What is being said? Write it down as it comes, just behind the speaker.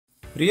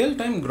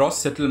Real-time gross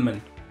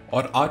settlement,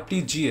 or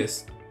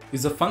RTGS,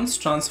 is a funds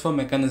transfer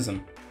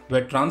mechanism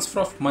where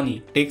transfer of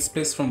money takes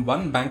place from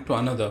one bank to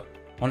another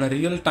on a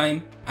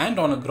real-time and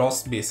on a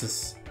gross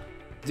basis.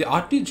 The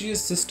RTGS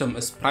system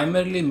is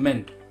primarily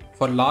meant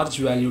for large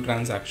value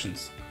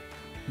transactions.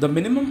 The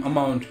minimum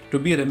amount to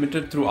be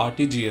remitted through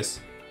RTGS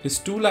is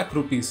 2 lakh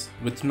rupees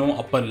with no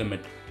upper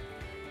limit.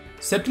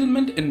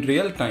 Settlement in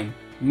real time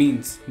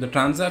means the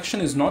transaction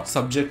is not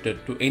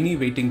subjected to any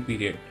waiting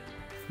period.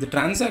 The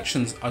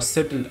transactions are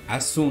settled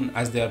as soon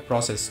as they are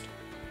processed.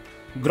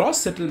 Gross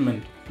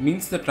settlement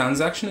means the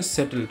transaction is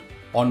settled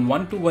on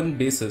one-to-one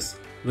basis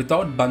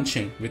without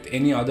bunching with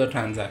any other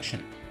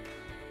transaction.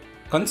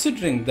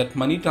 Considering that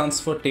money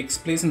transfer takes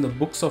place in the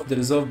books of the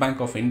Reserve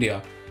Bank of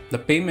India, the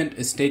payment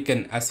is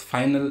taken as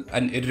final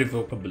and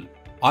irrevocable.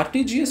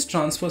 RTGS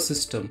transfer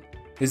system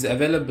is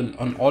available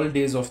on all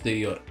days of the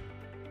year.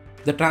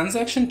 The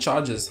transaction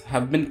charges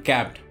have been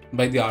capped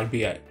by the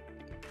RBI.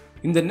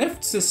 In the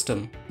NEFT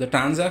system, the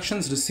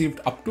transactions received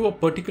up to a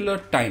particular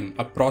time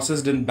are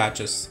processed in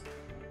batches.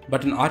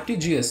 But in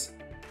RTGS,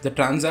 the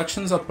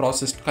transactions are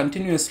processed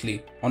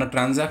continuously on a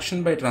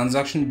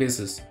transaction-by-transaction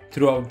basis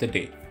throughout the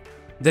day.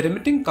 The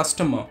remitting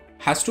customer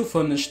has to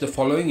furnish the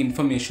following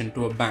information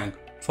to a bank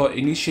for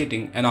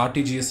initiating an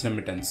RTGS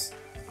remittance: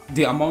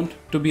 the amount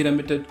to be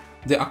remitted,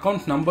 the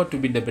account number to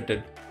be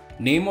debited,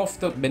 name of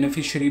the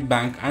beneficiary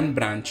bank and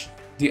branch,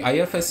 the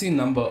IFSC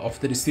number of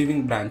the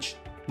receiving branch,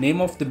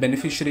 name of the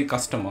beneficiary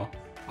customer,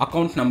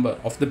 account number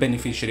of the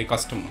beneficiary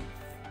customer.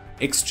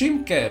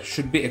 Extreme care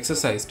should be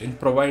exercised in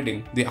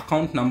providing the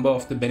account number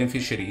of the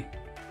beneficiary,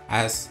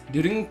 as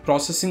during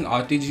processing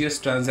RTGS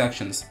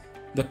transactions,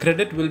 the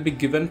credit will be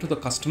given to the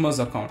customer's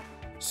account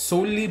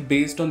solely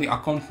based on the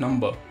account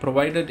number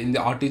provided in the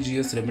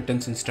RTGS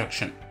remittance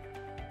instruction.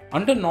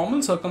 Under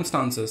normal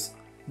circumstances,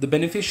 the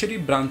beneficiary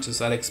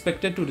branches are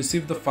expected to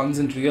receive the funds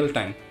in real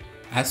time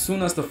as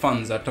soon as the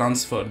funds are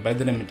transferred by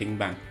the remitting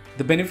bank.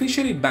 The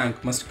beneficiary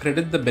bank must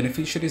credit the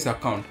beneficiary's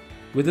account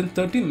within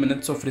 30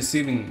 minutes of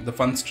receiving the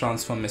funds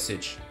transfer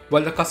message.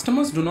 While the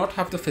customers do not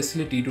have the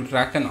facility to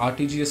track an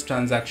RTGS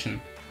transaction,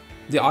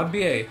 the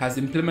RBI has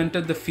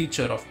implemented the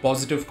feature of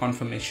positive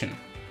confirmation.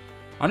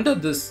 Under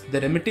this,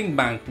 the remitting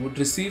bank would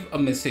receive a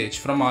message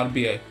from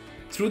RBI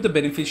through the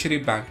beneficiary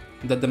bank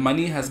that the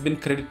money has been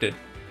credited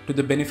to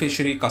the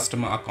beneficiary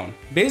customer account.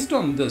 Based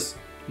on this,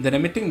 the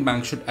remitting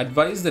bank should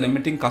advise the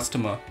remitting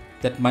customer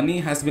that money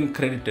has been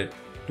credited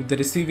to the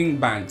receiving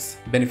bank's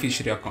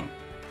beneficiary account.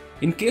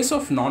 In case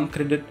of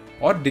non-credit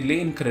or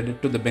delay in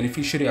credit to the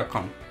beneficiary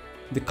account,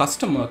 the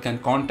customer can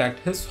contact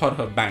his or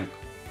her bank.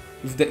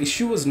 If the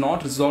issue is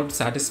not resolved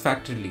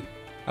satisfactorily,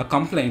 a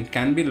complaint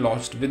can be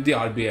lodged with the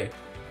RBI,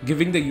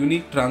 giving the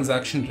unique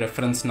transaction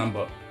reference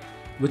number,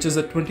 which is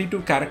a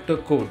 22-character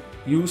code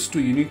used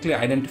to uniquely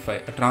identify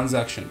a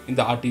transaction in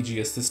the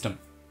RTGS system.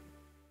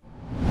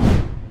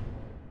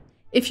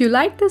 If you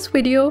like this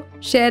video,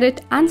 share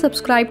it and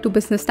subscribe to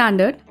Business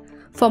Standard.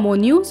 For more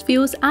news,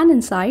 views and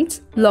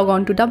insights, log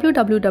on to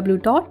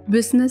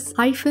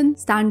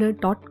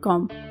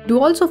www.business-standard.com. Do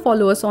also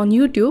follow us on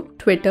YouTube,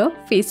 Twitter,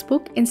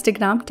 Facebook,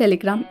 Instagram,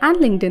 Telegram and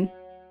LinkedIn.